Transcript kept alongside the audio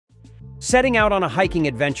Setting out on a hiking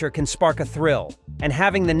adventure can spark a thrill, and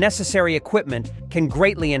having the necessary equipment can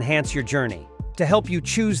greatly enhance your journey. To help you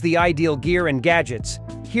choose the ideal gear and gadgets,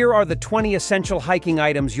 here are the 20 essential hiking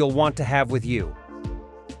items you'll want to have with you.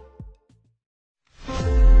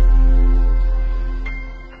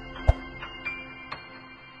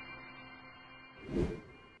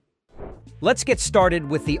 Let's get started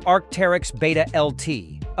with the Arc'teryx Beta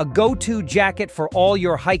LT, a go-to jacket for all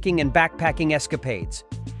your hiking and backpacking escapades.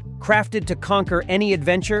 Crafted to conquer any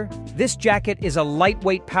adventure, this jacket is a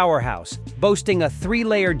lightweight powerhouse, boasting a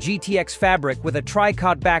 3-layer GTX fabric with a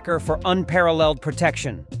tricot backer for unparalleled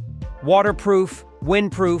protection. Waterproof,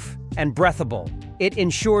 windproof, and breathable, it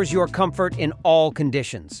ensures your comfort in all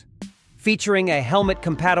conditions. Featuring a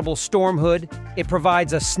helmet-compatible storm hood, it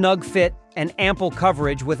provides a snug fit and ample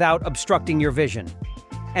coverage without obstructing your vision.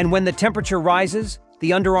 And when the temperature rises,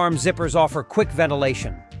 the underarm zippers offer quick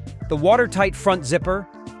ventilation. The watertight front zipper,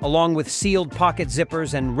 along with sealed pocket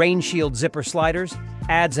zippers and rain shield zipper sliders,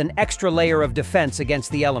 adds an extra layer of defense against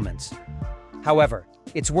the elements. However,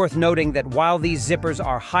 it's worth noting that while these zippers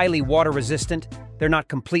are highly water-resistant, they're not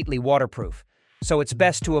completely waterproof, so it's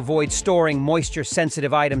best to avoid storing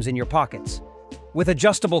moisture-sensitive items in your pockets. With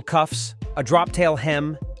adjustable cuffs, a drop-tail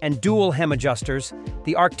hem, and dual hem adjusters,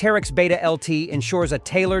 the Arc'teryx Beta LT ensures a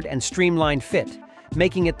tailored and streamlined fit,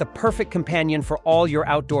 making it the perfect companion for all your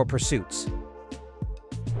outdoor pursuits.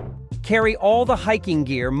 Carry all the hiking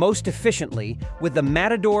gear most efficiently with the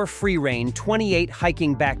Matador Free-Rein 28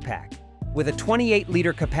 hiking backpack. With a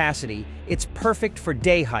 28-liter capacity, it's perfect for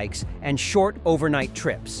day hikes and short overnight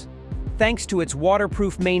trips. Thanks to its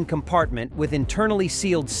waterproof main compartment with internally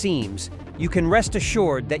sealed seams, you can rest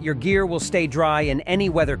assured that your gear will stay dry in any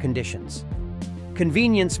weather conditions.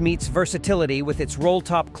 Convenience meets versatility with its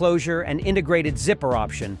roll-top closure and integrated zipper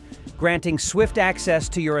option, granting swift access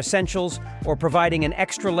to your essentials or providing an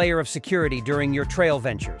extra layer of security during your trail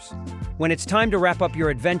ventures. When it's time to wrap up your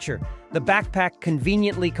adventure, the backpack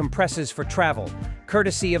conveniently compresses for travel,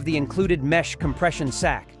 courtesy of the included mesh compression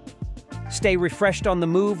sack. Stay refreshed on the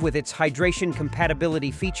move with its hydration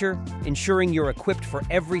compatibility feature, ensuring you're equipped for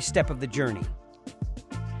every step of the journey.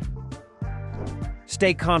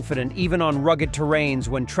 Stay confident even on rugged terrains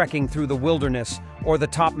when trekking through the wilderness or the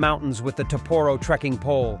top mountains with the Toporo trekking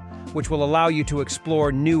pole, which will allow you to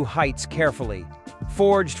explore new heights carefully.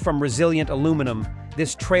 Forged from resilient aluminum,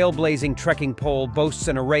 this trailblazing trekking pole boasts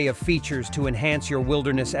an array of features to enhance your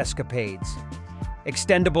wilderness escapades.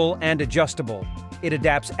 Extendable and adjustable, it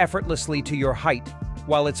adapts effortlessly to your height,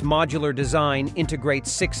 while its modular design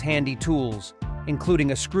integrates 6 handy tools,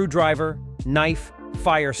 including a screwdriver, knife,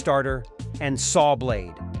 fire starter, and saw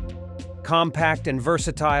blade. Compact and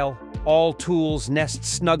versatile, all tools nest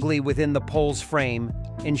snugly within the pole's frame,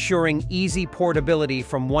 ensuring easy portability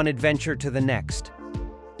from one adventure to the next.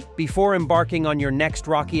 Before embarking on your next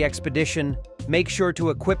rocky expedition, make sure to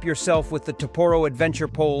equip yourself with the Toporo Adventure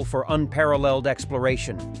Pole for unparalleled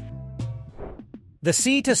exploration. The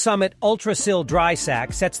Sea to Summit Ultra-Sil Dry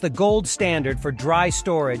Sack sets the gold standard for dry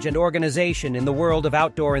storage and organization in the world of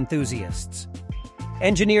outdoor enthusiasts.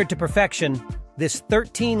 Engineered to perfection, this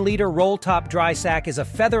 13-liter roll-top dry sack is a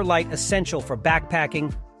feather-light essential for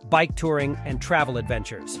backpacking, bike touring, and travel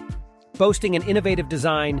adventures. Boasting an innovative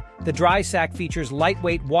design, the dry sack features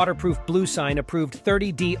lightweight, waterproof Bluesign-approved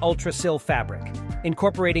 30D Ultra-Sil fabric,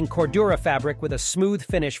 incorporating Cordura fabric with a smooth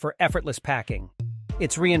finish for effortless packing.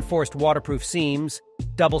 Its reinforced waterproof seams,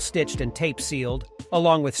 double-stitched and tape-sealed,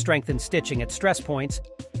 along with strengthened stitching at stress points,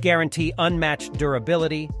 guarantee unmatched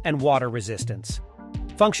durability and water resistance.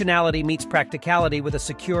 Functionality meets practicality with a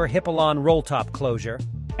secure Hippolon roll-top closure,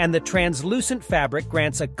 and the translucent fabric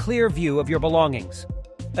grants a clear view of your belongings.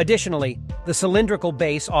 Additionally, the cylindrical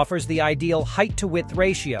base offers the ideal height-to-width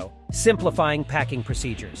ratio, simplifying packing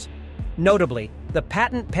procedures. Notably, the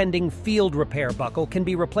patent-pending field repair buckle can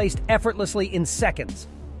be replaced effortlessly in seconds,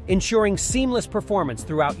 ensuring seamless performance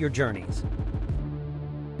throughout your journeys.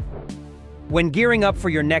 When gearing up for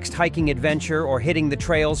your next hiking adventure or hitting the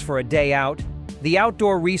trails for a day out, the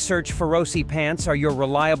Outdoor Research Feroci pants are your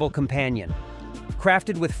reliable companion.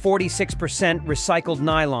 Crafted with 46% recycled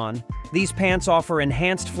nylon, these pants offer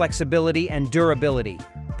enhanced flexibility and durability,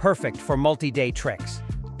 perfect for multi-day treks.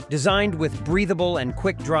 Designed with breathable and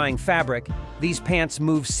quick-drying fabric, these pants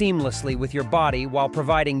move seamlessly with your body while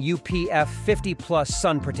providing UPF 50+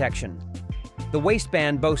 sun protection. The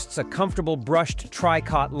waistband boasts a comfortable brushed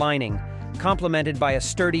tricot lining, complemented by a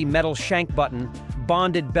sturdy metal shank button,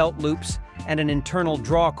 bonded belt loops, and an internal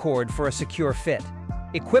draw cord for a secure fit.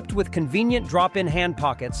 Equipped with convenient drop-in hand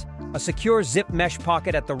pockets, a secure zip mesh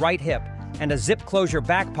pocket at the right hip, and a zip closure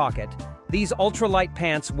back pocket, these ultralight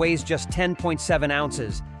pants weighs just 10.7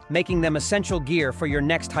 ounces, making them essential gear for your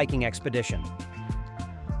next hiking expedition.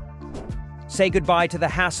 Say goodbye to the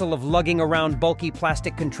hassle of lugging around bulky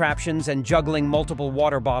plastic contraptions and juggling multiple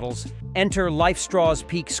water bottles. Enter LifeStraw's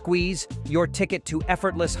Peak Squeeze, your ticket to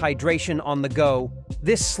effortless hydration on the go.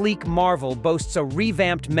 This sleek marvel boasts a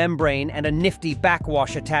revamped membrane and a nifty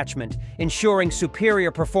backwash attachment, ensuring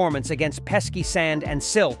superior performance against pesky sand and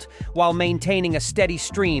silt while maintaining a steady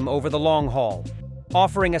stream over the long haul.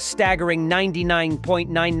 Offering a staggering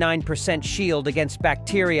 99.99% shield against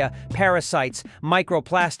bacteria, parasites,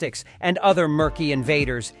 microplastics, and other murky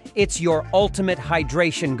invaders, it's your ultimate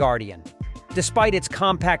hydration guardian. Despite its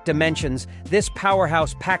compact dimensions, this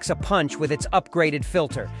powerhouse packs a punch with its upgraded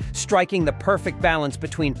filter, striking the perfect balance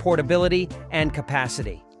between portability and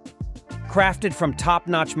capacity. Crafted from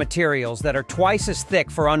top-notch materials that are twice as thick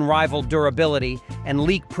for unrivaled durability and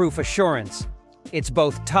leak-proof assurance, it's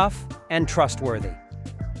both tough and trustworthy.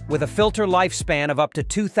 With a filter lifespan of up to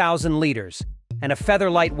 2,000 liters and a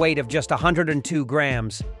feather-light weight of just 102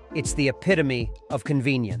 grams, it's the epitome of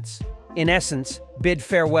convenience. In essence, bid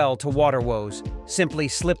farewell to water woes. Simply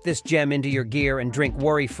slip this gem into your gear and drink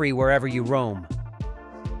worry-free wherever you roam.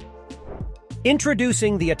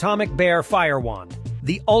 Introducing the Atomic Bear Fire Wand,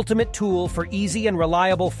 the ultimate tool for easy and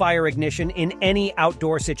reliable fire ignition in any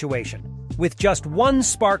outdoor situation. With just one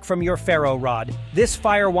spark from your ferro rod, this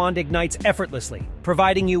fire wand ignites effortlessly,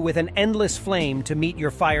 providing you with an endless flame to meet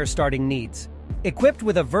your fire-starting needs. Equipped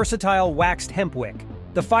with a versatile waxed hemp wick,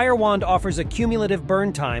 the fire wand offers a cumulative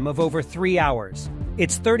burn time of over 3 hours.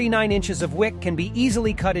 Its 39 inches of wick can be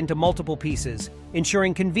easily cut into multiple pieces,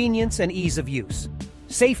 ensuring convenience and ease of use.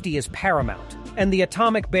 Safety is paramount, and the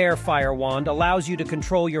Atomic Bear Fire Wand allows you to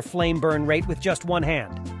control your flame burn rate with just one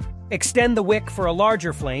hand. Extend the wick for a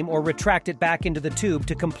larger flame or retract it back into the tube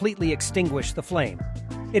to completely extinguish the flame.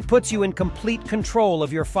 It puts you in complete control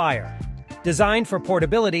of your fire. Designed for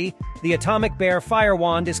portability, the Atomic Bear Fire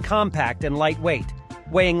Wand is compact and lightweight,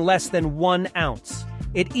 weighing less than 1 ounce.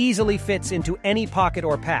 It easily fits into any pocket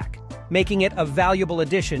or pack, making it a valuable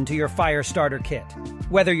addition to your fire starter kit.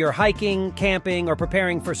 Whether you're hiking, camping, or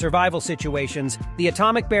preparing for survival situations, the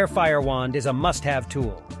Atomic Bear Fire Wand is a must-have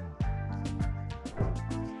tool.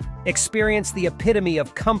 Experience the epitome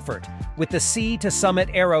of comfort with the Sea to Summit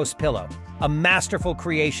Aeros Pillow, a masterful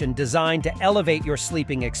creation designed to elevate your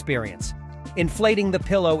sleeping experience. Inflating the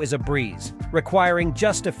pillow is a breeze, requiring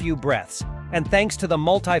just a few breaths, and thanks to the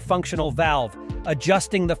multifunctional valve,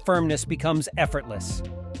 adjusting the firmness becomes effortless.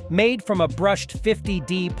 Made from a brushed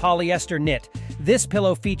 50D polyester knit, this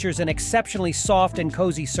pillow features an exceptionally soft and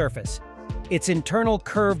cozy surface. Its internal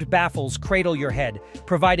curved baffles cradle your head,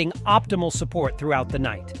 providing optimal support throughout the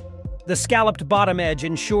night. The scalloped bottom edge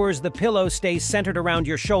ensures the pillow stays centered around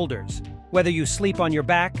your shoulders, whether you sleep on your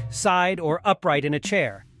back, side, or upright in a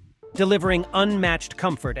chair, delivering unmatched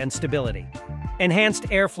comfort and stability. Enhanced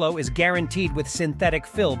airflow is guaranteed with synthetic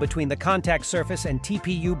fill between the contact surface and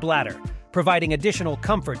TPU bladder, providing additional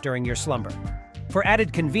comfort during your slumber. For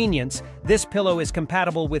added convenience, this pillow is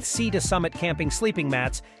compatible with Sea to Summit camping sleeping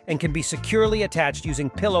mats and can be securely attached using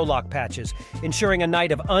pillow lock patches, ensuring a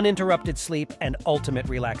night of uninterrupted sleep and ultimate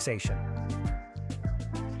relaxation.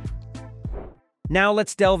 Now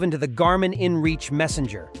let's delve into the Garmin InReach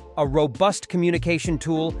Messenger, a robust communication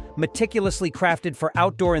tool meticulously crafted for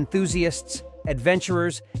outdoor enthusiasts,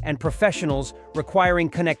 adventurers, and professionals requiring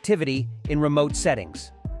connectivity in remote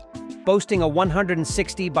settings. Boasting a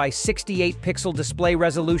 160 by 68 pixel display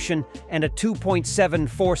resolution and a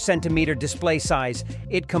 2.74 centimeter display size,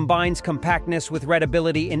 it combines compactness with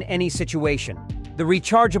readability in any situation. The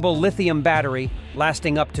rechargeable lithium battery,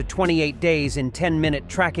 lasting up to 28 days in 10-minute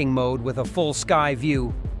tracking mode with a full sky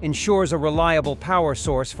view, ensures a reliable power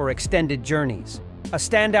source for extended journeys. A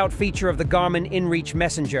standout feature of the Garmin InReach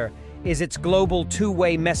Messenger is its global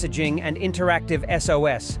two-way messaging and interactive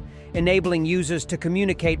SOS, enabling users to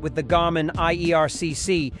communicate with the Garmin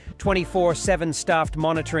IERCC 24/7 staffed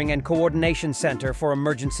monitoring and coordination center for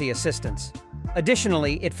emergency assistance.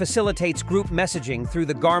 Additionally, it facilitates group messaging through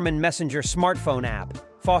the Garmin Messenger smartphone app,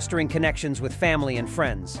 fostering connections with family and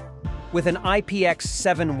friends. With an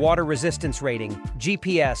IPX7 water resistance rating,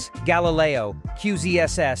 GPS, Galileo,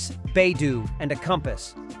 QZSS, Beidou, and a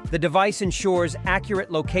compass, the device ensures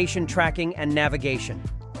accurate location tracking and navigation.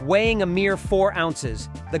 Weighing a mere 4 ounces,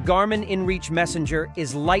 the Garmin InReach Messenger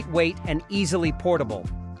is lightweight and easily portable,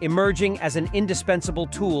 emerging as an indispensable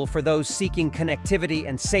tool for those seeking connectivity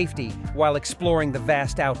and safety while exploring the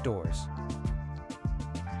vast outdoors.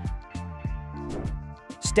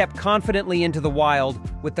 Step confidently into the wild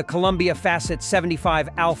with the Columbia Facet 75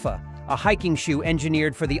 Alpha, a hiking shoe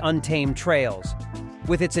engineered for the untamed trails.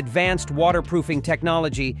 With its advanced waterproofing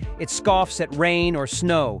technology, it scoffs at rain or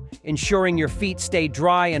snow, ensuring your feet stay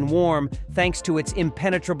dry and warm thanks to its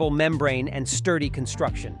impenetrable membrane and sturdy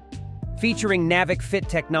construction. Featuring Navic Fit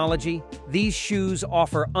technology, these shoes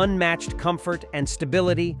offer unmatched comfort and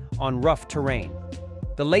stability on rough terrain.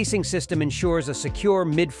 The lacing system ensures a secure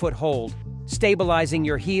midfoot hold, stabilizing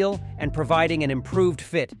your heel and providing an improved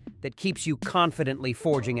fit that keeps you confidently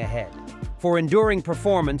forging ahead. For enduring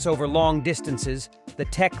performance over long distances, the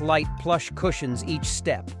Tech Light plush cushions each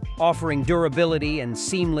step, offering durability and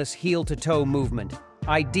seamless heel-to-toe movement,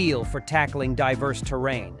 ideal for tackling diverse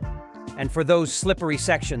terrain. And for those slippery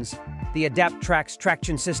sections, the AdaptTrax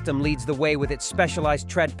traction system leads the way with its specialized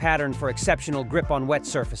tread pattern for exceptional grip on wet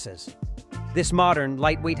surfaces. This modern,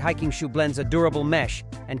 lightweight hiking shoe blends a durable mesh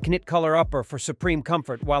and knit color upper for supreme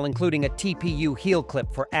comfort while including a TPU heel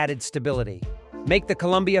clip for added stability. Make the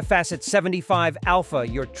Columbia Facet 75 Alpha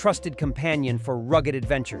your trusted companion for rugged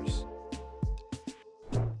adventures.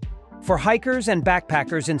 For hikers and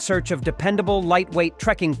backpackers in search of dependable, lightweight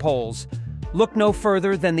trekking poles, look no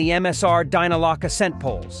further than the MSR Dynalock Ascent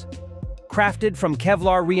poles. Crafted from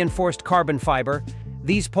Kevlar-reinforced carbon fiber,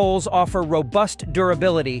 these poles offer robust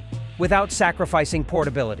durability without sacrificing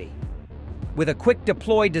portability. With a quick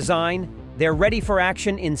deploy design, they're ready for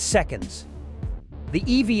action in seconds. The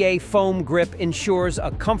EVA foam grip ensures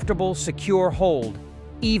a comfortable, secure hold,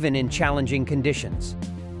 even in challenging conditions.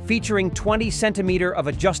 Featuring 20 centimeter of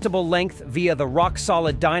adjustable length via the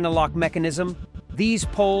rock-solid Dynalock mechanism, these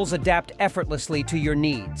poles adapt effortlessly to your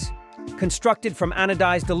needs. Constructed from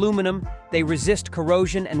anodized aluminum, they resist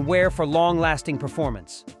corrosion and wear for long-lasting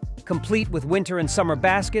performance. Complete with winter and summer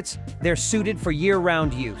baskets, they're suited for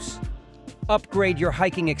year-round use. Upgrade your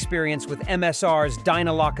hiking experience with MSR's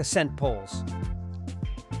Dynalock Ascent poles.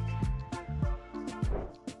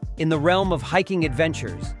 In the realm of hiking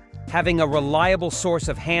adventures, having a reliable source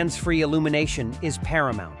of hands-free illumination is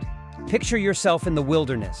paramount. Picture yourself in the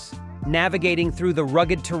wilderness, navigating through the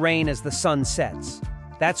rugged terrain as the sun sets.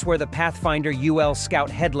 That's where the Pathfinder UL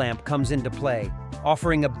Scout headlamp comes into play,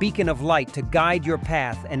 offering a beacon of light to guide your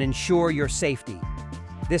path and ensure your safety.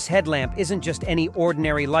 This headlamp isn't just any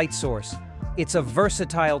ordinary light source. It's a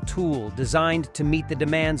versatile tool designed to meet the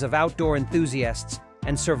demands of outdoor enthusiasts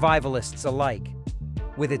and survivalists alike.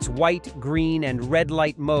 With its white, green, and red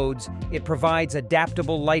light modes, it provides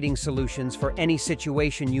adaptable lighting solutions for any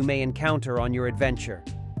situation you may encounter on your adventure.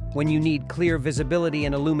 When you need clear visibility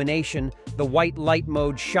and illumination, the white light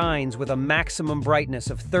mode shines with a maximum brightness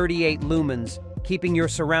of 38 lumens, keeping your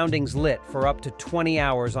surroundings lit for up to 20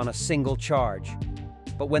 hours on a single charge.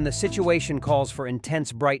 But when the situation calls for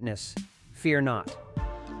intense brightness, fear not.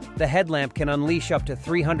 The headlamp can unleash up to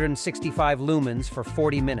 365 lumens for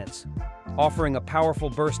 40 minutes, offering a powerful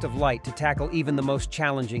burst of light to tackle even the most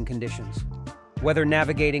challenging conditions. Whether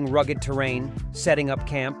navigating rugged terrain, setting up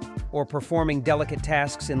camp, or performing delicate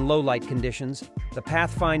tasks in low-light conditions, the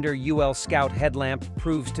Pathfinder UL Scout headlamp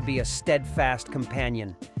proves to be a steadfast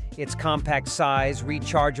companion. Its compact size,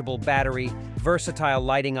 rechargeable battery, versatile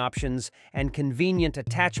lighting options, and convenient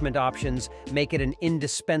attachment options make it an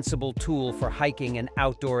indispensable tool for hiking and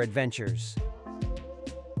outdoor adventures.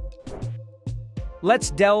 Let's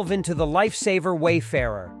delve into the Lifesaver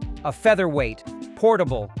Wayfarer, a featherweight,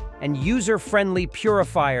 portable, and user-friendly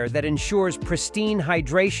purifier that ensures pristine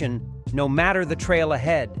hydration no matter the trail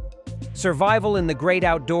ahead. Survival in the great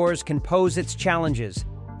outdoors can pose its challenges,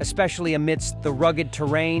 especially amidst the rugged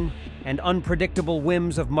terrain and unpredictable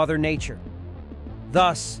whims of Mother Nature.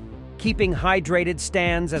 Thus, keeping hydrated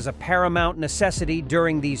stands as a paramount necessity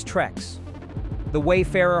during these treks. The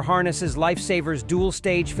Wayfarer harnesses Lifesaver's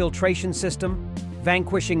dual-stage filtration system,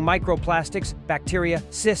 vanquishing microplastics, bacteria,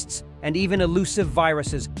 cysts, and even elusive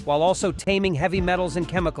viruses, while also taming heavy metals and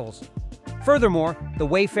chemicals. Furthermore, the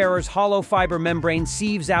Wayfarer's hollow fiber membrane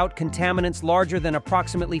sieves out contaminants larger than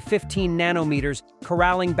approximately 15 nanometers,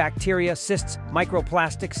 corralling bacteria, cysts,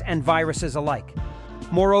 microplastics, and viruses alike.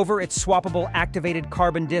 Moreover, its swappable activated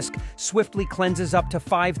carbon disc swiftly cleanses up to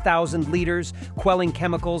 5,000 liters, quelling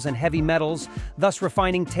chemicals and heavy metals, thus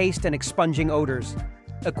refining taste and expunging odors.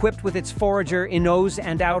 Equipped with its forager in-hose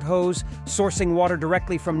and out-hose, sourcing water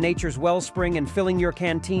directly from nature's wellspring and filling your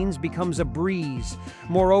canteens becomes a breeze.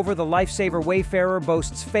 Moreover, the Lifesaver Wayfarer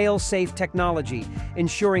boasts fail-safe technology,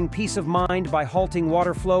 ensuring peace of mind by halting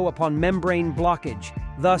water flow upon membrane blockage,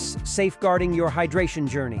 thus safeguarding your hydration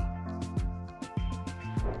journey.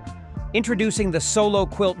 Introducing the Solo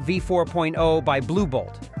Quilt V4.0 by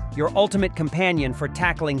Bluebolt, your ultimate companion for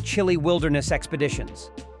tackling chilly wilderness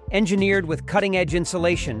expeditions. Engineered with cutting-edge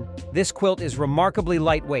insulation, this quilt is remarkably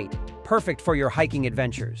lightweight, perfect for your hiking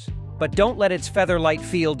adventures. But don't let its feather-light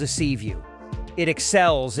feel deceive you. It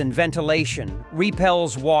excels in ventilation,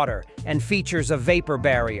 repels water, and features a vapor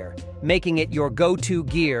barrier, making it your go-to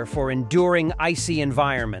gear for enduring icy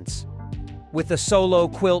environments. With the Solo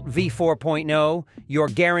Quilt V4.0, you're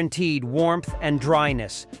guaranteed warmth and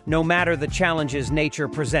dryness, no matter the challenges nature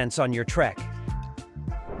presents on your trek.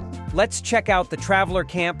 Let's check out the Traveler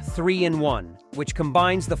Camp 3-in-1, which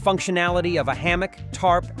combines the functionality of a hammock,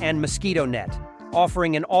 tarp, and mosquito net,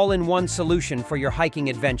 offering an all-in-one solution for your hiking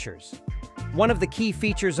adventures. One of the key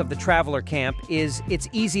features of the Traveler Camp is it's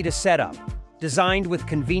easy to set up. Designed with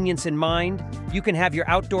convenience in mind, you can have your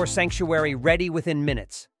outdoor sanctuary ready within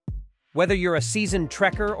minutes. Whether you're a seasoned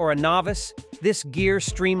trekker or a novice, this gear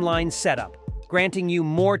streamlines setup, granting you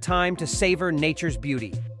more time to savor nature's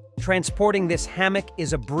beauty. Transporting this hammock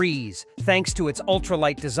is a breeze, thanks to its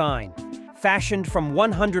ultralight design. Fashioned from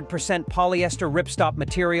 100% polyester ripstop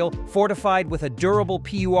material, fortified with a durable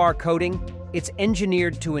PUR coating, it's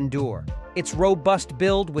engineered to endure. Its robust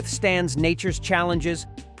build withstands nature's challenges,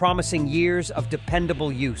 promising years of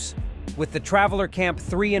dependable use. With the Traveler Camp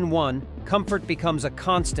 3-in-1, comfort becomes a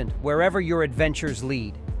constant wherever your adventures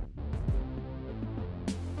lead.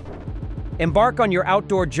 Embark on your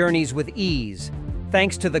outdoor journeys with ease,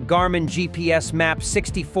 thanks to the Garmin GPS Map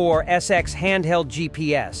 64 SX handheld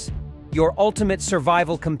GPS, your ultimate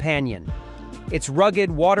survival companion. Its rugged,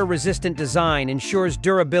 water-resistant design ensures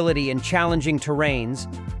durability in challenging terrains,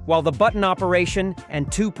 while the button operation and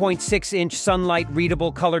 2.6-inch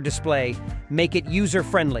sunlight-readable color display make it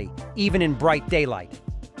user-friendly, even in bright daylight.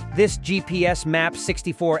 This GPS Map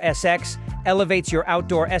 64 SX elevates your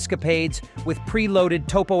outdoor escapades with preloaded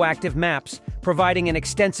topoactive maps, providing an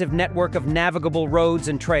extensive network of navigable roads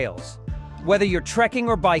and trails. Whether you're trekking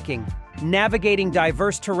or biking, navigating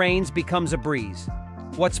diverse terrains becomes a breeze.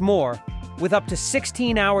 What's more, with up to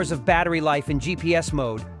 16 hours of battery life in GPS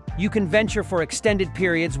mode, you can venture for extended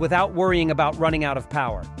periods without worrying about running out of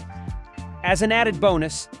power. As an added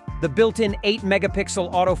bonus, the built-in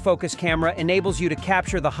 8-megapixel autofocus camera enables you to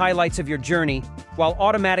capture the highlights of your journey while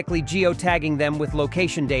automatically geotagging them with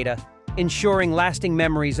location data, ensuring lasting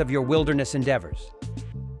memories of your wilderness endeavors.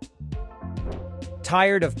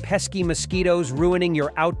 Tired of pesky mosquitoes ruining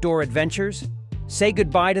your outdoor adventures? Say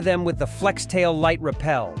goodbye to them with the FlexTail Light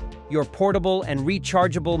Repel, your portable and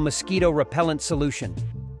rechargeable mosquito repellent solution.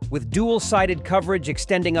 With dual-sided coverage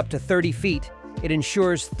extending up to 30 feet, it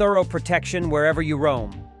ensures thorough protection wherever you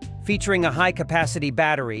roam. Featuring a high-capacity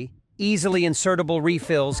battery, easily insertable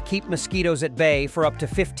refills keep mosquitoes at bay for up to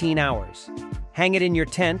 15 hours. Hang it in your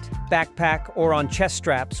tent, backpack, or on chest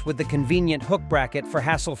straps with the convenient hook bracket for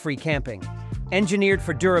hassle-free camping. Engineered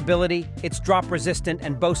for durability, it's drop-resistant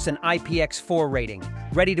and boasts an IPX4 rating,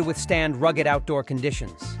 ready to withstand rugged outdoor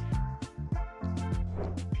conditions.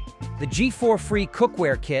 The G4 Free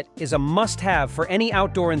Cookware Kit is a must-have for any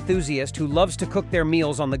outdoor enthusiast who loves to cook their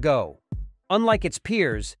meals on the go. Unlike its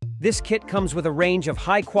peers, this kit comes with a range of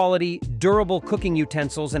high-quality, durable cooking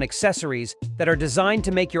utensils and accessories that are designed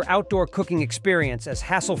to make your outdoor cooking experience as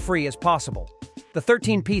hassle-free as possible. The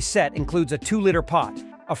 13-piece set includes a 2-liter pot,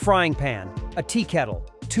 a frying pan, a tea kettle,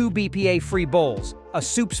 2 BPA-free bowls, a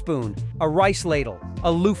soup spoon, a rice ladle,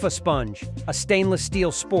 a loofah sponge, a stainless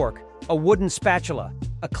steel spork, a wooden spatula,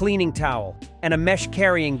 a cleaning towel, and a mesh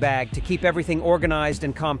carrying bag to keep everything organized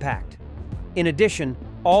and compact. In addition,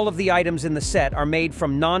 all of the items in the set are made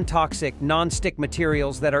from non-toxic, non-stick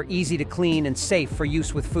materials that are easy to clean and safe for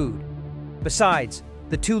use with food. Besides,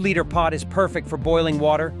 the 2-liter pot is perfect for boiling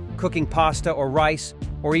water, cooking pasta or rice,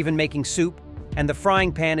 or even making soup, and the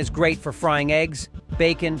frying pan is great for frying eggs,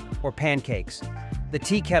 bacon, or pancakes. The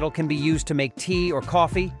tea kettle can be used to make tea or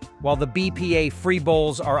coffee, while the BPA-free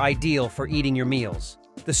bowls are ideal for eating your meals.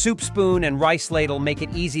 The soup spoon and rice ladle make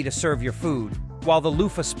it easy to serve your food, while the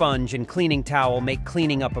loofah sponge and cleaning towel make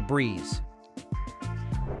cleaning up a breeze.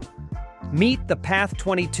 Meet the Path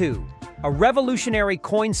 22, a revolutionary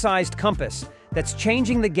coin-sized compass that's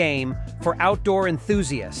changing the game for outdoor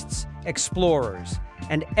enthusiasts, explorers,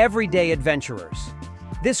 and everyday adventurers.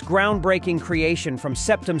 This groundbreaking creation from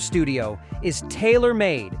Septum Studio is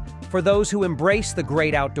tailor-made for those who embrace the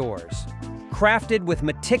great outdoors. Crafted with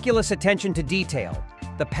meticulous attention to detail,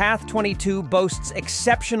 the Path 22 boasts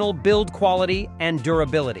exceptional build quality and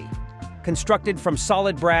durability. Constructed from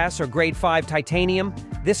solid brass or grade 5 titanium,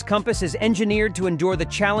 this compass is engineered to endure the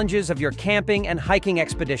challenges of your camping and hiking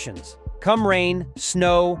expeditions. Come rain,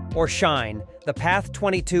 snow, or shine, the Path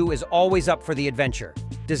 22 is always up for the adventure.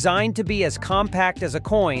 Designed to be as compact as a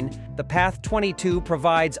coin, the Path 22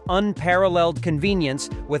 provides unparalleled convenience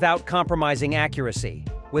without compromising accuracy.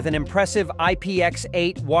 With an impressive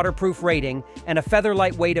IPX8 waterproof rating and a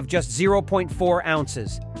featherlight weight of just 0.4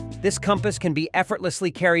 ounces, this compass can be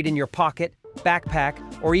effortlessly carried in your pocket, backpack,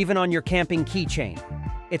 or even on your camping keychain.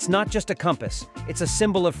 It's not just a compass, it's a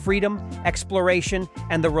symbol of freedom, exploration,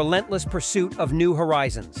 and the relentless pursuit of new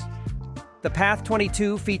horizons. The Path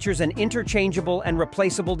 22 features an interchangeable and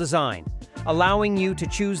replaceable design, allowing you to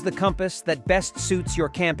choose the compass that best suits your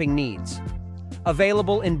camping needs.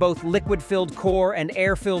 Available in both liquid-filled core and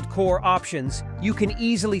air-filled core options, you can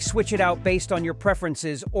easily switch it out based on your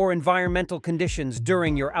preferences or environmental conditions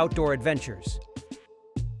during your outdoor adventures.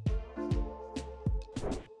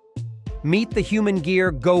 Meet the Human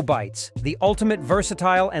Gear Go Bites, the ultimate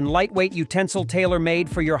versatile and lightweight utensil tailor-made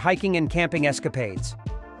for your hiking and camping escapades.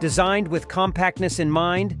 Designed with compactness in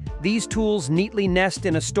mind, these tools neatly nest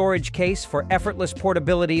in a storage case for effortless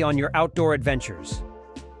portability on your outdoor adventures.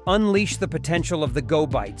 Unleash the potential of the Go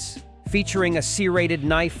Bites, featuring a serrated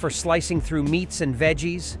knife for slicing through meats and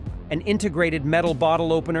veggies, an integrated metal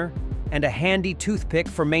bottle opener, and a handy toothpick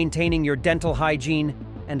for maintaining your dental hygiene,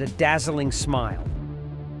 and a dazzling smile.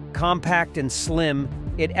 Compact and slim,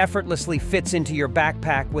 it effortlessly fits into your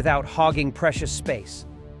backpack without hogging precious space.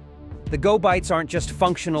 The Go Bites aren't just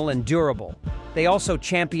functional and durable, they also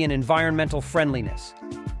champion environmental friendliness.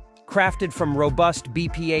 Crafted from robust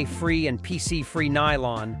BPA-free and PC-free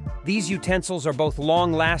nylon, these utensils are both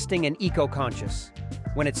long-lasting and eco-conscious.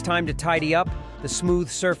 When it's time to tidy up, the smooth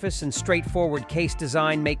surface and straightforward case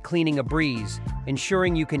design make cleaning a breeze,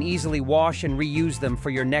 ensuring you can easily wash and reuse them for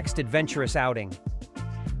your next adventurous outing.